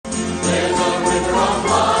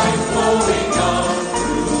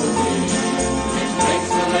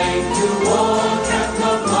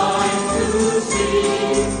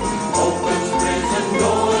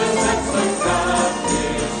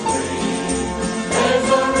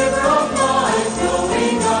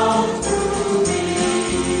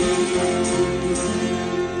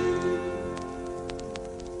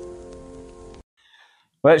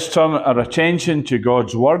Let's turn our attention to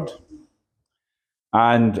God's Word.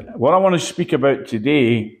 And what I want to speak about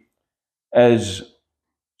today is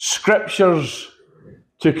scriptures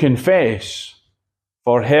to confess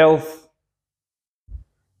for for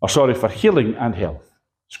healing and health.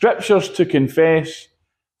 Scriptures to confess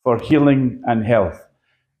for healing and health.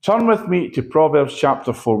 Turn with me to Proverbs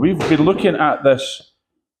chapter 4. We've been looking at this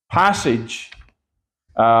passage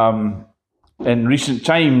in recent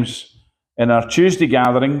times in our Tuesday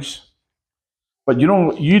gatherings. But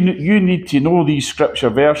you need to know these scripture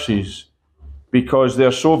verses because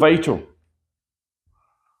they're so vital.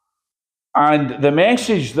 And the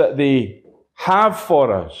message that they have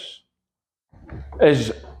for us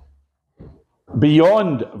is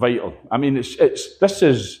beyond vital. I mean, this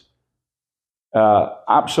is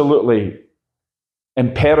absolutely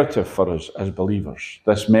imperative for us as believers,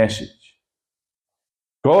 this message.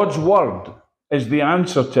 God's Word is the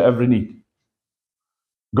answer to every need.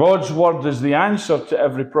 God's Word is the answer to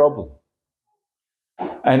every problem.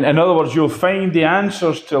 And in other words, you'll find the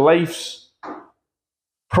answers to life's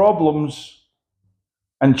problems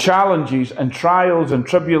and challenges and trials and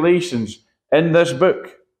tribulations in this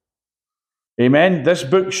book. Amen? This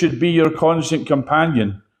book should be your constant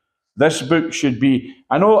companion. This book should be,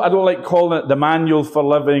 I know I don't like calling it the manual for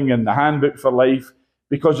living and the handbook for life,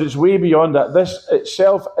 because it's way beyond that. This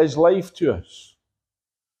itself is life to us.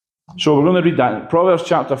 So we're going to read that. Proverbs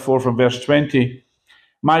chapter 4 from verse 20.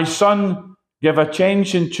 My son, give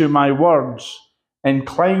attention to my words,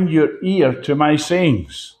 incline your ear to my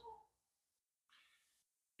sayings.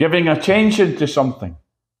 Giving attention to something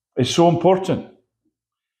is so important.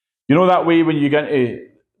 You know that way when you get into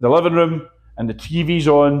the living room and the TV's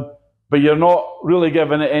on, but you're not really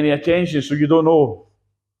giving it any attention, so you don't know.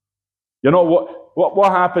 You know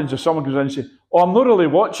what happens if someone comes in and says, "Oh, I'm not really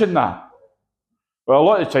watching that." Well, a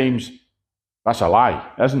lot of times, that's a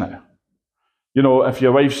lie, isn't it? You know, if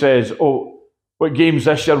your wife says, "Oh, what game's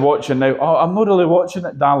this you're watching now?" "Oh, I'm not really watching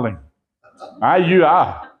it, darling." "Ah, you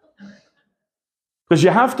are." Because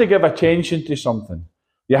you have to give attention to something.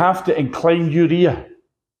 You have to incline your ear.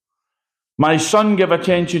 My son, give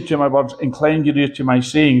attention to my words, incline your ear to my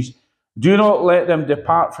sayings. Do not let them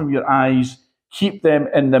depart from your eyes. Keep them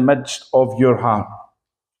in the midst of your heart.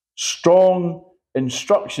 Strong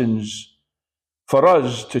instructions for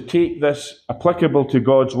us to take this applicable to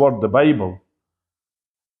God's Word, the Bible,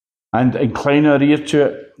 and incline our ear to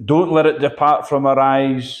it. Don't let it depart from our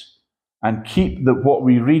eyes, and keep what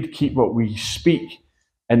we read, keep what we speak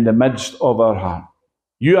in the midst of our heart.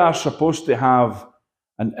 You are supposed to have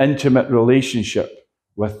an intimate relationship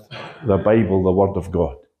with the Bible, the Word of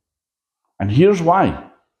God. And here's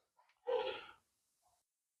why.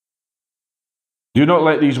 Do not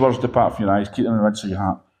let these words depart from your eyes, keep them in the midst of your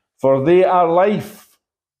heart. For they are life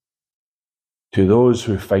to those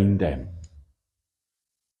who find them.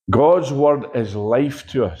 God's Word is life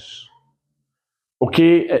to us.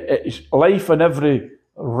 Okay, it's life in every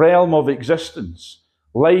realm of existence.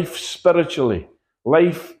 Life spiritually,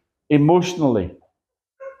 life emotionally,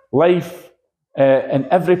 life in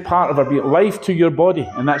every part of our being, life to your body.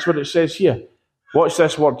 And that's what it says here. Watch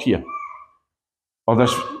this word here, or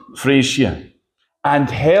this phrase here.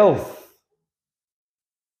 And health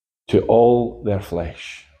to all their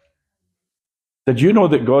flesh. Did you know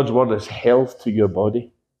that God's Word is health to your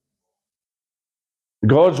body?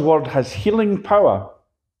 God's Word has healing power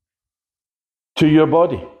to your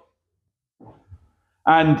body.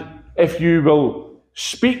 And if you will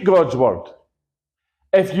speak God's Word,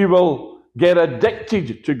 if you will get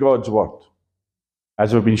addicted to God's Word,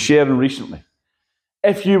 as we've been sharing recently,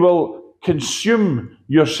 if you will consume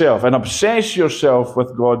yourself and obsess yourself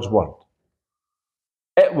with God's Word,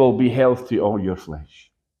 it will be health to all your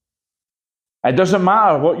flesh. It doesn't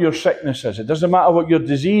matter what your sickness is. It doesn't matter what your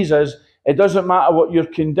disease is. It doesn't matter what your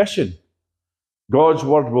condition. God's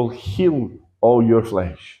Word will heal all your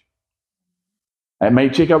flesh. It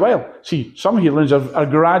might take a while. See, some healings are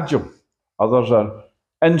gradual. Others are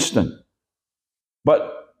instant.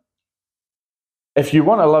 But if you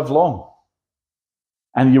want to live long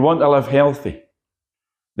and you want to live healthy,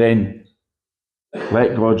 then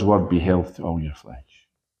let God's Word be health to all your flesh.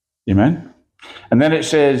 Amen? And then it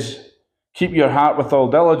says, keep your heart with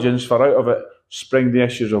all diligence, for out of it spring the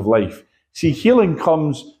issues of life. See, healing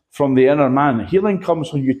comes from the inner man. Healing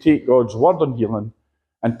comes when you take God's Word on healing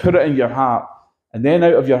and put it in your heart, and then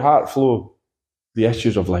out of your heart flow the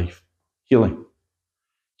issues of life. Healing.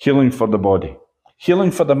 Healing for the body.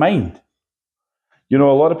 Healing for the mind. You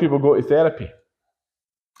know, a lot of people go to therapy,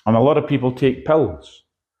 and a lot of people take pills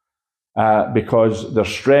because they're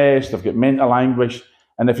stressed, they've got mental anguish.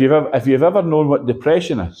 And if you've ever known what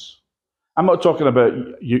depression is, I'm not talking about,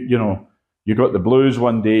 you got the blues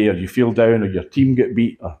one day, or you feel down, or your team get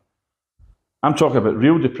beat. I'm talking about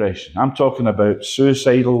real depression. I'm talking about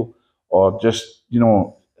suicidal, or just,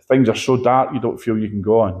 things are so dark you don't feel you can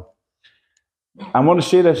go on. I want to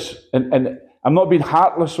say this, and I'm not being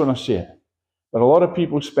heartless when I say it, but a lot of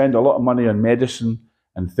people spend a lot of money on medicine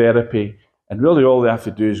and therapy, and really all they have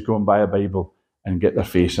to do is go and buy a Bible and get their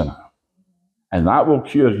face in it. And that will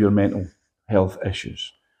cure your mental health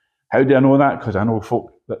issues. How do I know that? Because I know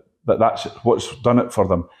folk that's what's done it for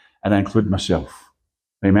them, and I include myself.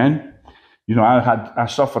 Amen? I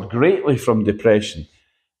suffered greatly from depression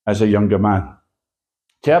as a younger man.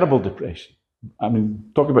 Terrible depression. I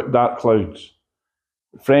mean, talk about dark clouds.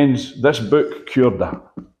 Friends, this book cured that.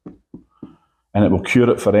 And it will cure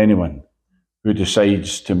it for anyone who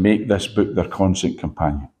decides to make this book their constant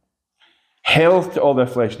companion. Health to all their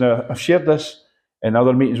flesh. Now, I've shared this in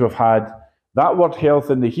other meetings we've had. That word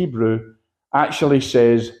health in the Hebrew actually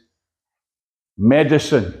says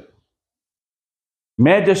medicine.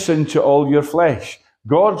 Medicine to all your flesh.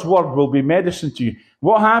 God's word will be medicine to you.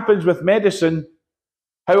 What happens with medicine?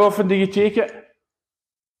 How often do you take it?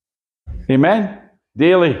 Amen?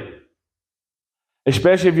 Daily.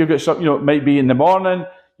 Especially if you've got something, it might be in the morning,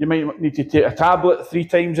 you might need to take a tablet 3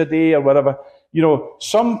 times a day or whatever.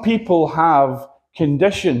 Some people have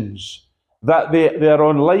conditions that they're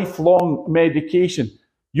on lifelong medication.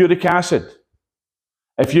 Uric acid.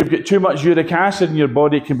 If you've got too much uric acid in your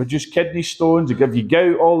body, it can produce kidney stones, it give you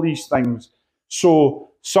gout, all these things.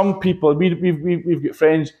 So some people, we've got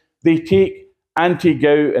friends, they take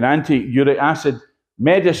anti-gout and anti-uric acid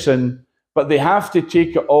medicine, but they have to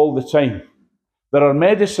take it all the time. There are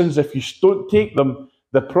medicines, if you don't take them,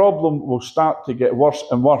 the problem will start to get worse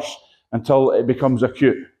and worse until it becomes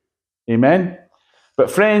acute. Amen?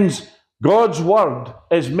 But friends, God's word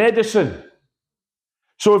is medicine.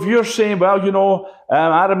 So if you're saying, well,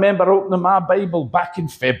 I remember opening my Bible back in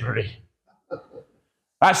February.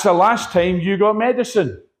 That's the last time you got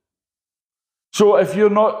medicine. So if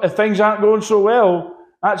things aren't going so well,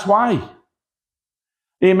 that's why.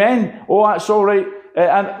 Amen? Oh, that's all right.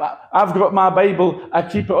 And I've got my Bible, I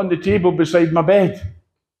keep it on the table beside my bed.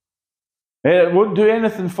 It won't do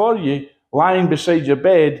anything for you lying beside your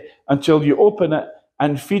bed until you open it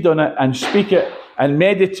and feed on it and speak it and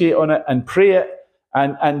meditate on it and pray it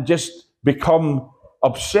and just become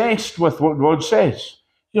obsessed with what God says.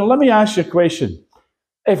 Let me ask you a question.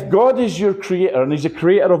 If God is your creator and he's the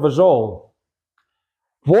creator of us all,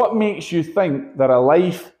 what makes you think that a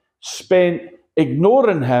life spent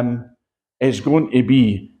ignoring him is going to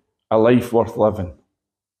be a life worth living?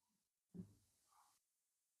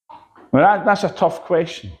 Well, that's a tough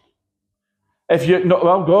question. If you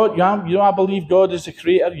God, I believe God is the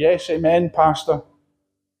creator. Yes, amen, Pastor.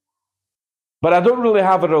 But I don't really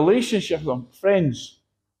have a relationship with him. Friends,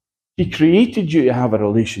 he created you to have a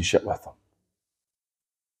relationship with him.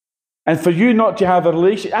 And for you not to have a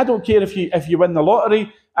relationship, I don't care if you win the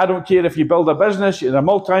lottery, I don't care if you build a business, you're a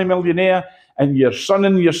multi-millionaire, and you're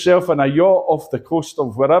sunning yourself on a yacht off the coast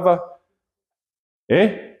of wherever,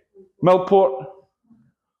 Millport,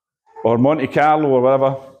 or Monte Carlo, or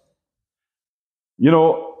whatever.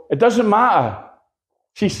 It doesn't matter.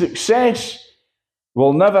 See, success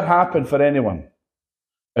will never happen for anyone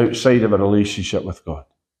outside of a relationship with God.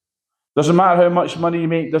 Doesn't matter how much money you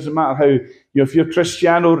make, doesn't matter how, if you're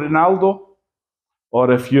Cristiano Ronaldo,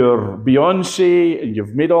 or if you're Beyonce, and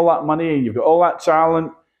you've made all that money, and you've got all that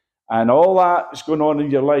talent, and all that is going on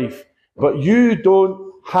in your life, but you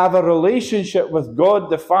don't have a relationship with God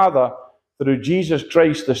the Father through Jesus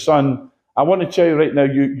Christ the Son, I want to tell you right now,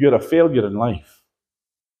 you're a failure in life.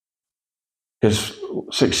 Because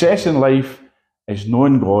success in life is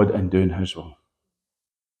knowing God and doing his will.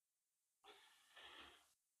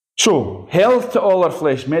 So, health to all our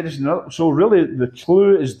flesh, medicine. So really, the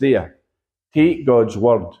clue is there. Take God's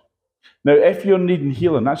word. Now, if you're needing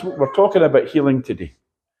healing, that's what we're talking about healing today.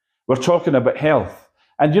 We're talking about health.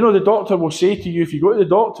 And the doctor will say to you, if you go to the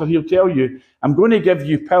doctor, he'll tell you, I'm going to give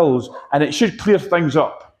you pills, and it should clear things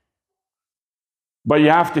up. But you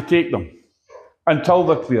have to take them until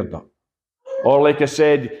they're cleared up. Or like I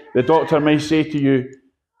said, the doctor might say to you,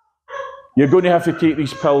 you're going to have to take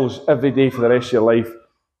these pills every day for the rest of your life.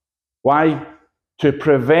 Why? To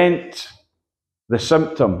prevent the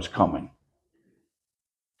symptoms coming.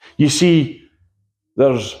 You see,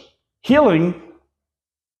 there's healing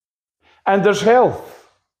and there's health.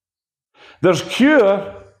 There's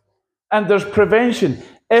cure and there's prevention.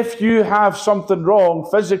 If you have something wrong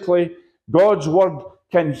physically, God's word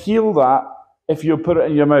can heal that if you put it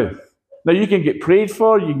in your mouth. Now, you can get prayed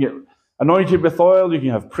for, you can get anointed with oil, you can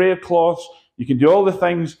have prayer cloths, you can do all the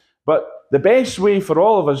things, but the best way for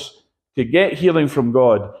all of us to get healing from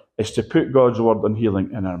God is to put God's word on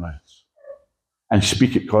healing in our mouths and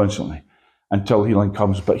speak it constantly until healing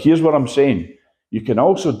comes. But here's what I'm saying. You can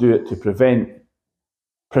also do it to prevent.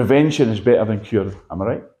 Prevention is better than cure. Am I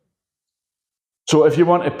right? So if you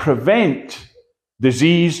want to prevent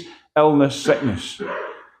disease, illness, sickness,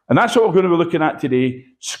 and that's what we're going to be looking at today,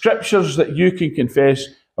 scriptures that you can confess.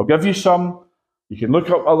 I'll give you some. You can look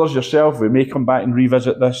up others yourself. We may come back and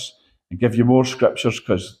revisit this and give you more scriptures,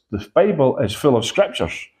 because the Bible is full of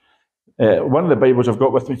scriptures. One of the Bibles I've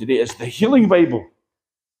got with me today is the Healing Bible.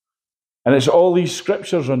 And it's all these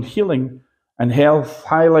scriptures on healing and health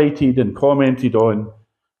highlighted and commented on.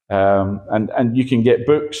 And you can get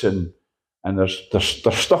books and there's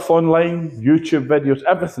stuff online, YouTube videos,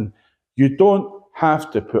 everything. You don't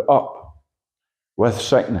have to put up with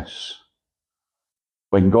sickness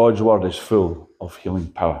when God's word is full of healing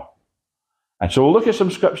power. And so we'll look at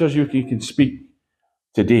some scriptures you can speak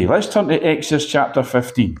today. Let's turn to Exodus chapter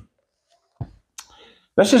 15.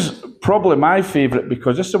 This is probably my favourite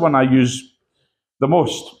because this is the one I use the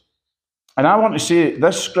most. And I want to say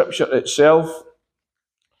this scripture itself,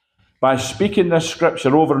 by speaking this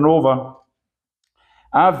scripture over and over,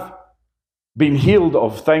 I've been healed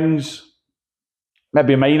of things,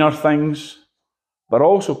 maybe minor things, but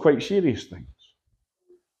also quite serious things.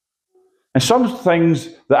 And some things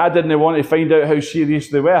that I didn't want to find out how serious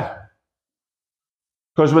they were.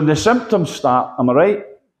 Because when the symptoms start, am I right?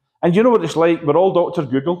 And you know what it's like, we're all Dr.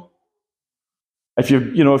 Google. If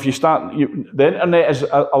you start, the internet has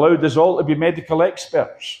allowed us all to be medical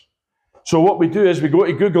experts. So what we do is we go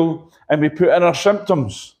to Google and we put in our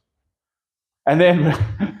symptoms. And then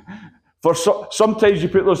sometimes you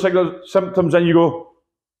put those symptoms in, you go,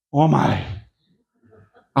 oh my,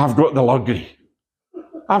 I've got the luggery.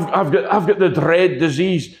 I've got the dread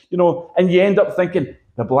disease, and you end up thinking,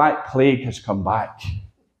 the Black Plague has come back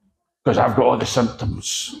because I've got all the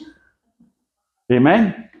symptoms.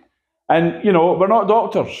 Amen? And, we're not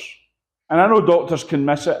doctors. And I know doctors can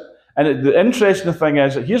miss it. And the interesting thing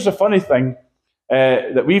is, here's the funny thing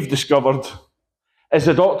that we've discovered, is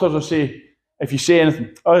the doctors will say, if you say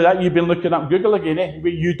anything, that you've been looking up Google again, eh?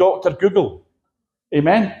 You Dr. Google.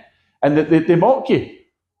 Amen? And they mock you.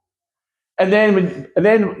 And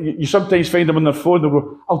then you sometimes find them on their phone, they'll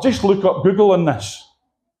go, I'll just look up Google on this.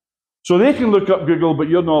 So they can look up Google, but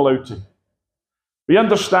you're not allowed to. We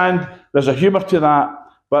understand there's a humour to that,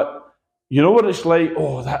 but you know what it's like?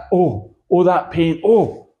 That pain,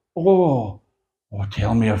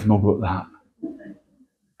 tell me I've not got that.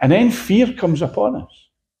 And then fear comes upon us.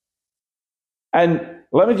 And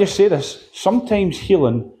let me just say this, sometimes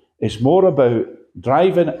healing is more about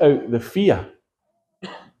driving out the fear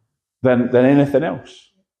than anything else.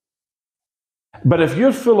 But if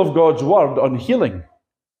you're full of God's word on healing,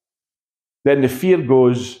 then the fear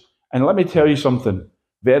goes, and let me tell you something,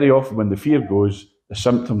 very often when the fear goes, the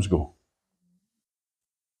symptoms go.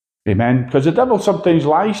 Amen? Because the devil sometimes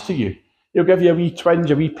lies to you. He'll give you a wee twinge,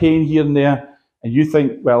 a wee pain here and there, and you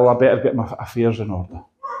think, well, I better get my affairs in order.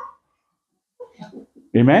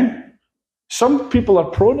 Amen? Some people are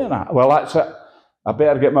prone to that. Well, that's it. I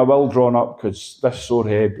better get my will drawn up because this sore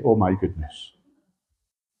head, oh my goodness.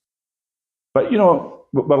 But,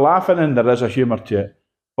 we're laughing and there is a humour to it.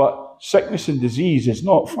 But sickness and disease is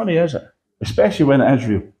not funny, is it? Especially when it is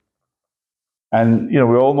real. And, we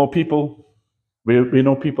all know people, we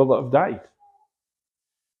know people that have died.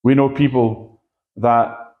 We know people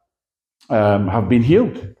that have been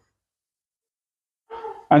healed.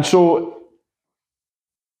 And so,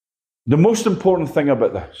 the most important thing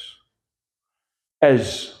about this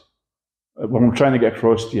is, what I'm trying to get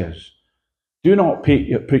across to you is, do not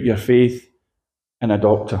put your faith in a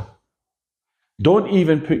doctor. Don't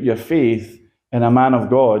even put your faith in a man of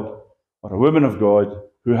God or a woman of God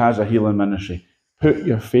who has a healing ministry. Put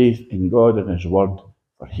your faith in God and His Word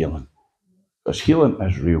for healing. Because healing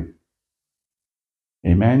is real.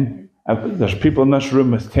 Amen? There's people in this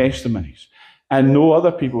room with testimonies, and no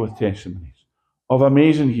other people with testimonies of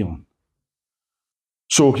amazing healing.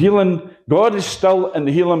 So healing, God is still in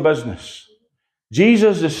the healing business.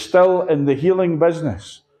 Jesus is still in the healing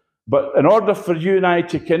business. But in order for you and I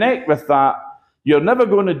to connect with that, you're never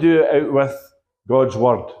going to do it out with God's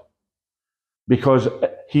word. Because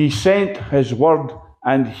He sent His word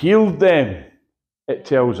and healed them, it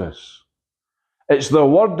tells us. It's the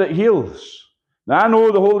word that heals. Now, I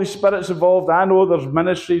know the Holy Spirit's involved. I know there's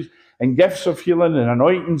ministries and gifts of healing and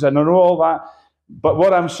anointings, and I know all that. But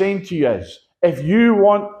what I'm saying to you is, if you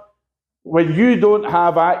want, when you don't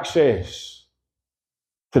have access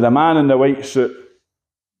to the man in the white suit,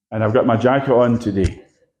 and I've got my jacket on today,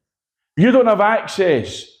 you don't have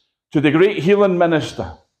access to the great healing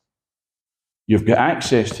minister, you've got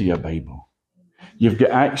access to your Bible. You've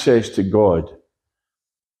got access to God.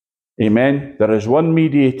 Amen? There is one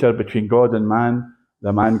mediator between God and man,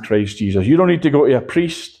 the man Christ Jesus. You don't need to go to a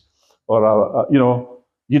priest or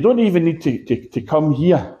you don't even need to come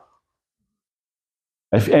here.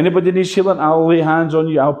 If anybody needs healing, I'll lay hands on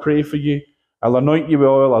you, I'll pray for you, I'll anoint you with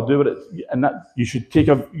oil, I'll do what and that you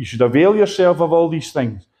should avail yourself of all these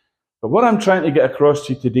things. But what I'm trying to get across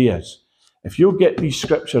to you today is, if you'll get these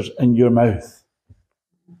scriptures in your mouth,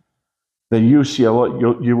 then you'll see a lot,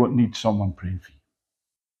 you won't need someone praying for you.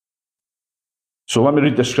 So let me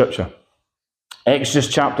read the scripture. Exodus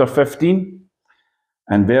chapter 15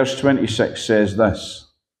 and verse 26 says this.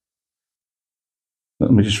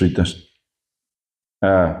 Let me just read this.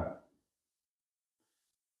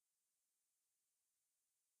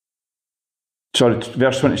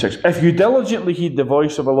 Verse 26. If you diligently heed the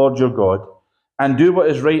voice of the Lord your God, and do what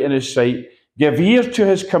is right in his sight, give ear to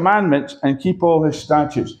his commandments, and keep all his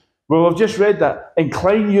statutes. Well, we've just read that.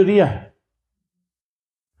 Incline your ear.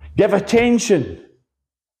 Give attention.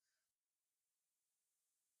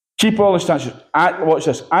 Keep all his statutes. Watch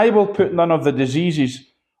this. I will put none of the diseases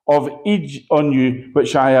of Egypt on you,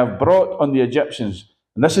 which I have brought on the Egyptians.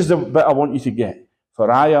 And this is the bit I want you to get. For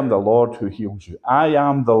I am the Lord who heals you. I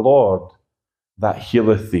am the Lord that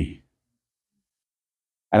healeth thee.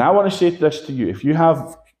 And I want to say this to you. If you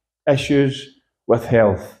have issues with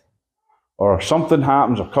health, or something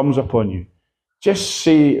happens or comes upon you, just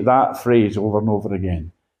say that phrase over and over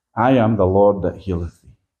again. I am the Lord that healeth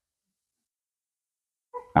thee.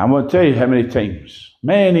 I'm going to tell you how many times,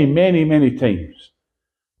 many, many, many times,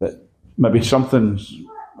 that maybe something's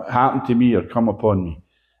happened to me or come upon me,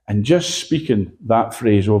 and just speaking that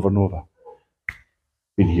phrase over and over,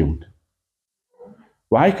 been healed.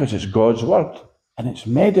 Why? Because it's God's word, and it's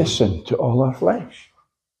medicine to all our flesh.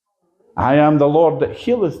 I am the Lord that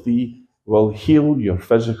healeth thee, will heal your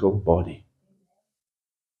physical body.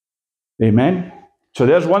 Amen? So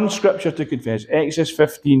there's one scripture to confess. Exodus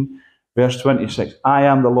 15, verse 26. I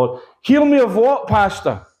am the Lord. Heal me of what,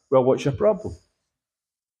 Pastor? Well, what's your problem?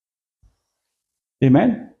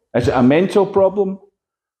 Amen? Is it a mental problem?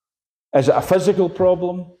 Is it a physical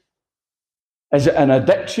problem? Is it an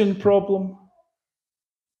addiction problem?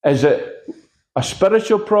 Is it a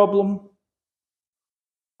spiritual problem?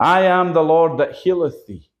 I am the Lord that healeth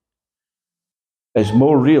thee is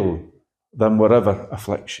more real than whatever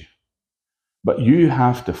afflicts you. But you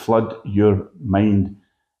have to flood your mind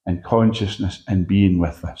and consciousness and being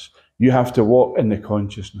with this. You have to walk in the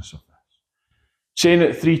consciousness of this. Saying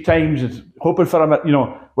it 3 times and hoping for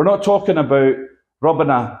we're not talking about rubbing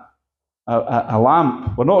a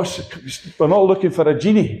lamp. We're not looking for a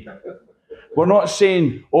genie. We're not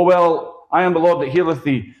saying, oh well, I am the Lord that healeth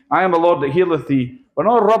thee. I am the Lord that healeth thee. We're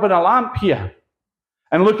not rubbing a lamp here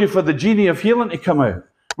and looking for the genie of healing to come out.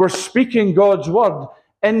 We're speaking God's word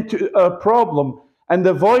into our problem, and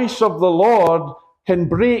the voice of the Lord can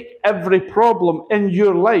break every problem in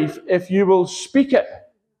your life if you will speak it.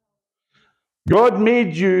 God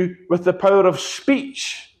made you with the power of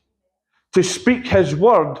speech to speak his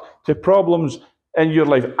word to problems in your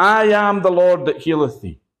life. I am the Lord that healeth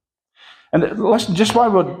thee. And listen, just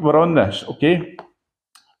while we're on this, okay?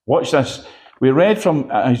 Watch this. We read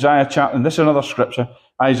from Isaiah chapter, and this is another scripture,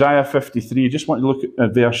 Isaiah 53. I just want to look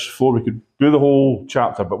at verse 4. We could do the whole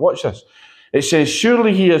chapter, but watch this. It says,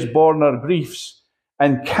 surely he has borne our griefs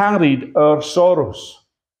and carried our sorrows.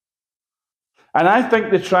 And I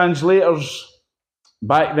think the translators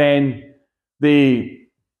back then,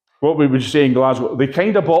 what we would say in Glasgow, they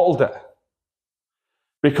kind of bottled it.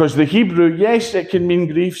 Because the Hebrew, yes, it can mean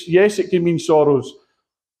griefs, yes, it can mean sorrows.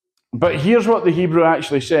 But here's what the Hebrew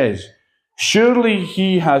actually says. Surely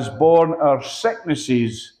he has borne our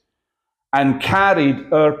sicknesses and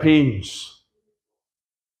carried our pains.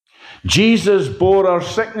 Jesus bore our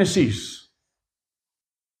sicknesses.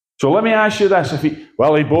 So let me ask you this. He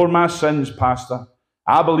bore my sins, Pastor.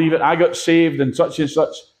 I believe it. I got saved and such.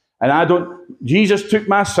 And Jesus took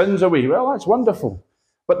my sins away. Well, that's wonderful.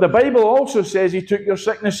 But the Bible also says he took your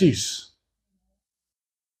sicknesses.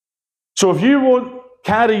 So if you won't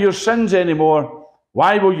carry your sins anymore,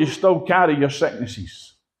 why will you still carry your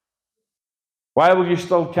sicknesses? Why will you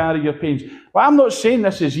still carry your pains? Well, I'm not saying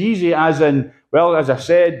this is easy as in, well, as I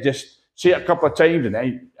said, just say it a couple of times and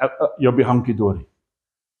then you'll be hunky-dory.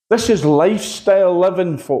 This is lifestyle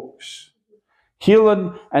living, folks.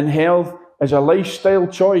 Healing and health is a lifestyle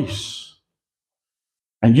choice.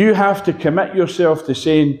 And you have to commit yourself to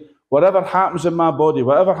saying, whatever happens in my body,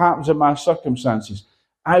 whatever happens in my circumstances,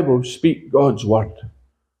 I will speak God's word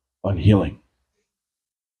on healing.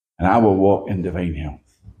 And I will walk in divine health.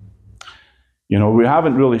 You know, we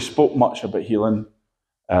haven't really spoke much about healing,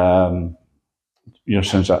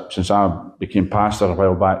 since I became pastor a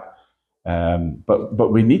while back.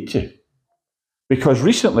 But we need to. Because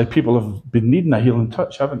recently people have been needing a healing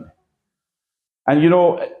touch, haven't they? And you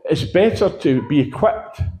know, it's better to be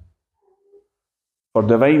equipped for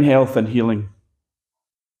divine health and healing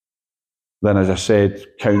than, as I said,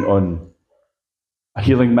 count on a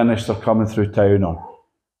healing minister coming through town or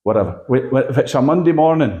whatever. If it's a Monday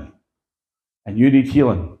morning and you need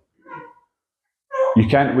healing, you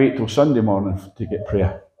can't wait till Sunday morning to get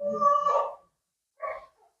prayer.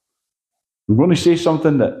 I'm going to say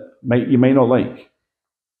something that you might not like.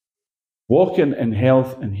 Walking in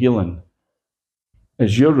health and healing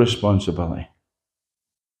is your responsibility,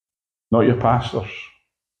 not your pastor's,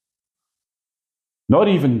 not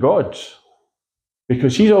even God's,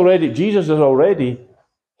 because Jesus has already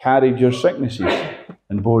carried your sicknesses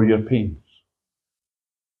and bore your pains.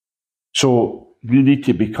 So you need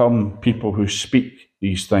to become people who speak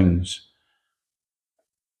these things,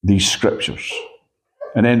 these scriptures.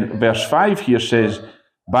 And then verse 5 here says,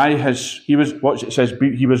 he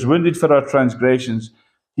was wounded for our transgressions,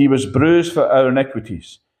 he was bruised for our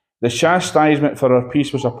iniquities. The chastisement for our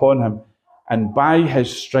peace was upon him, and by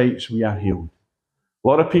his stripes we are healed. A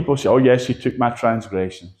lot of people say, oh yes, he took my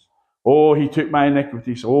transgressions. Oh, he took my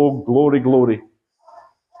iniquities. Oh, glory, glory.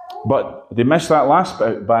 But they miss that last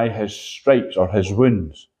bit, by his stripes or his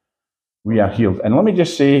wounds we are healed. And let me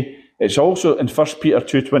just say, it's also in 1 Peter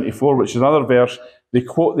 2:24, which is another verse. They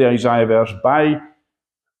quote the Isaiah verse, by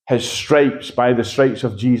his stripes, by the stripes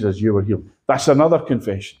of Jesus, you were healed. That's another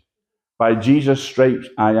confession. By Jesus' stripes,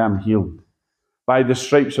 I am healed. By the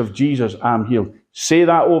stripes of Jesus, I am healed. Say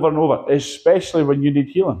that over and over, especially when you need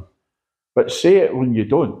healing. But say it when you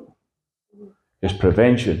don't, because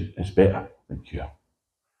prevention is better than cure.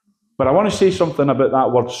 But I want to say something about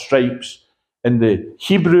that word stripes. In the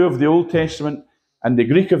Hebrew of the Old Testament and the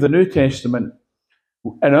Greek of the New Testament,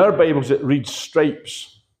 in our Bibles it reads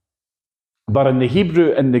stripes. But in the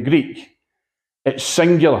Hebrew and the Greek, it's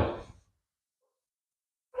singular.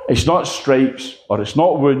 It's not stripes, or it's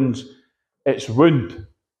not wounds, it's wound.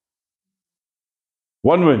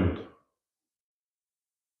 One wound.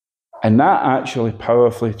 And that actually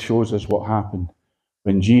powerfully shows us what happened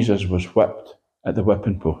when Jesus was whipped at the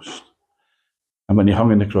whipping post. And when he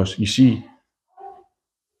hung on the cross, you see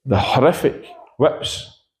the horrific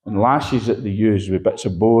whips and lashes that they used with bits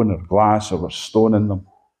of bone or glass or a stone in them.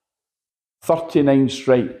 39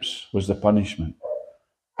 stripes was the punishment.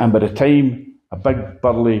 And by the time a big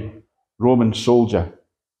burly Roman soldier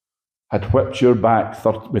had whipped your back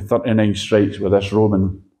with 39 stripes with this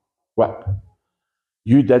Roman whip,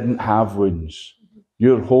 you didn't have wounds.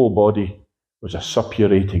 Your whole body was a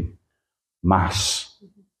suppurating mass.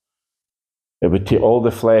 It would take all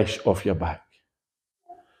the flesh off your back.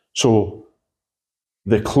 So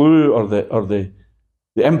the clue or the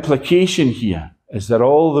implication here is that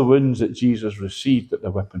all the wounds that Jesus received at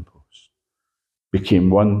the whipping post became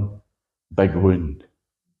one big wound.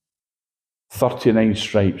 39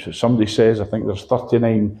 stripes. As somebody says, I think there's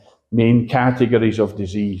 39 main categories of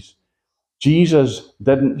disease. Jesus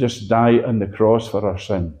didn't just die on the cross for our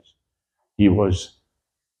sins. He was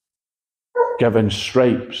given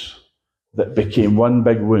stripes that became one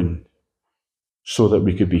big wound so that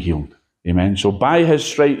we could be healed. Amen. So by his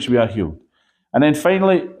stripes we are healed. And then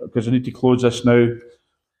finally, because I need to close this now,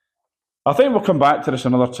 I think we'll come back to this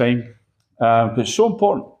another time. It's so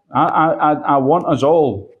important. I want us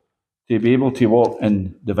all to be able to walk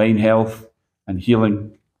in divine health and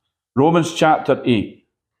healing. Romans chapter 8.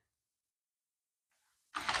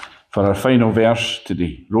 For our final verse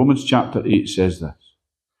today. Romans chapter 8 says this.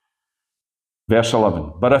 Verse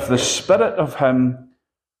 11. But if the spirit of him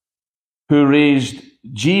who raised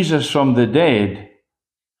Jesus from the dead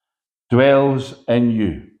dwells in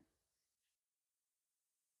you.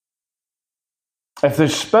 If the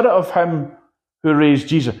spirit of him who raised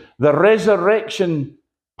Jesus, the resurrection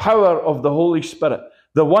power of the Holy Spirit,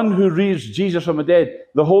 the one who raised Jesus from the dead,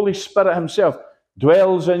 the Holy Spirit himself,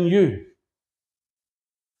 dwells in you.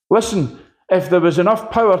 Listen, if there was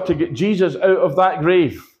enough power to get Jesus out of that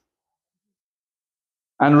grave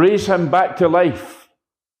and raise him back to life,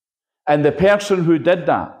 and the person who did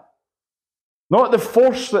that, not the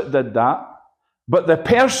force that did that, but the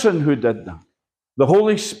person who did that, the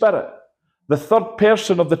Holy Spirit, the third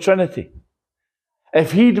person of the Trinity,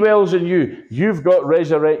 if he dwells in you, you've got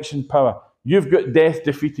resurrection power. You've got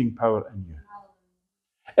death-defeating power in you.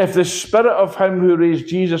 If the spirit of him who raised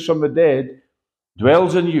Jesus from the dead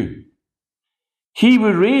dwells in you, he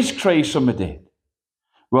who raised Christ from the dead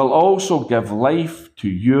will also give life to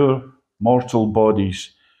your mortal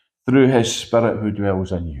bodies through his Spirit who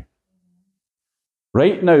dwells in you.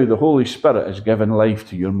 Right now, the Holy Spirit is giving life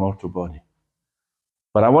to your mortal body.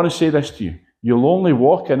 But I want to say this to you. You'll only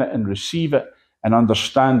walk in it and receive it and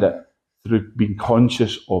understand it through being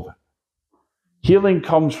conscious of it. Healing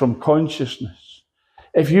comes from consciousness.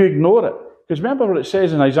 If you ignore it, because remember what it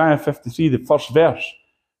says in Isaiah 53, the first verse,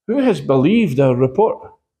 who has believed our report?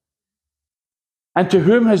 And to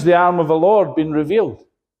whom has the arm of the Lord been revealed?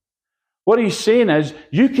 What he's saying is,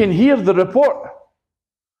 you can hear the report.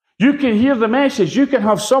 You can hear the message. You can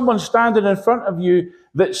have someone standing in front of you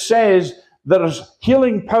that says there's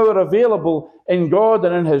healing power available in God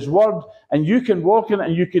and in his word, and you can walk in it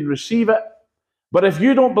and you can receive it. But if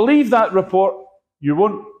you don't believe that report, you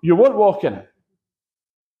won't walk in it.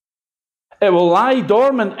 It will lie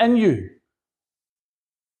dormant in you.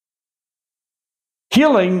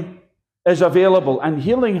 Healing is available, and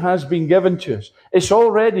healing has been given to us. It's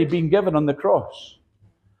already been given on the cross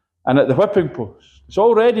and at the whipping post. It's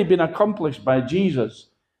already been accomplished by Jesus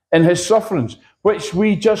in his sufferings, which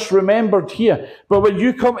we just remembered here. But when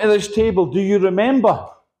you come to this table, do you remember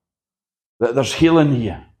that there's healing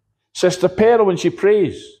here? Sister Pearl, when she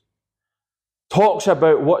prays, talks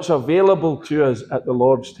about what's available to us at the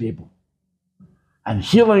Lord's table. And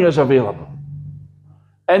healing is available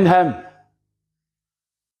in him.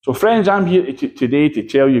 So friends, I'm here today to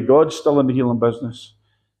tell you God's still in the healing business.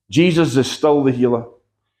 Jesus is still the healer.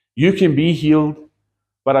 You can be healed.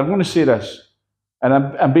 But I'm going to say this, and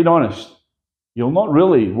I'm being honest, you'll not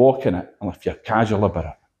really walk in it if you're casual about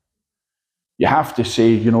it. You have to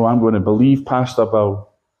say, I'm going to believe Pastor Bill.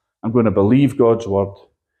 I'm going to believe God's word.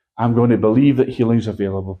 I'm going to believe that healing's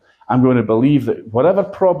available. I'm going to believe that whatever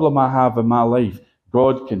problem I have in my life,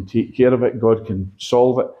 God can take care of it. God can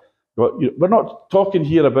solve it. We're not talking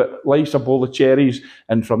here about life's a bowl of cherries,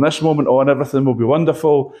 and from this moment on, everything will be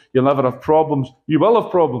wonderful. You'll never have problems. You will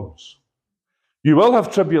have problems. You will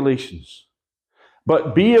have tribulations.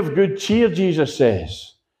 But be of good cheer, Jesus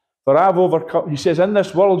says. For I've overcome. He says, in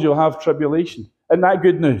this world you'll have tribulation. Isn't that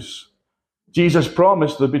good news? Jesus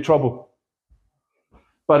promised there'd be trouble.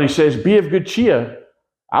 But he says, be of good cheer.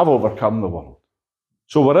 I've overcome the world.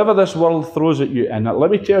 So whatever this world throws at you, and let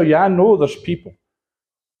me tell you, I know there's people.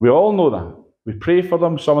 We all know that. We pray for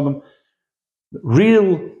them, some of them.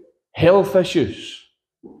 Real health issues.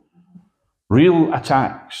 Real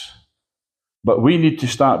attacks. But we need to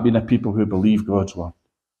start being a people who believe God's word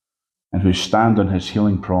and who stand on his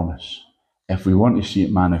healing promise if we want to see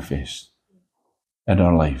it manifest in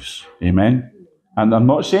our lives. Amen? And I'm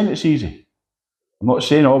not saying it's easy. I'm not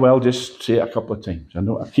saying, just say it a couple of times.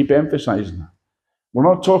 I keep emphasizing that. We're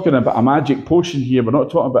not talking about a magic potion here. We're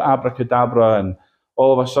not talking about abracadabra and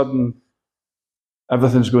all of a sudden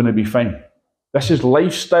everything's going to be fine. This is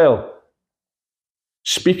lifestyle.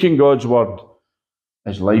 Speaking God's word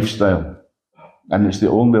is lifestyle. And it's the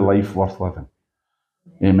only life worth living.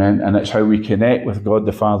 Amen. And it's how we connect with God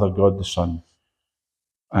the Father, God the Son,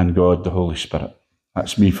 and God the Holy Spirit.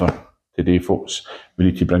 That's me for today, folks. We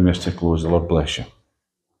need to bring this to a close. The Lord bless you.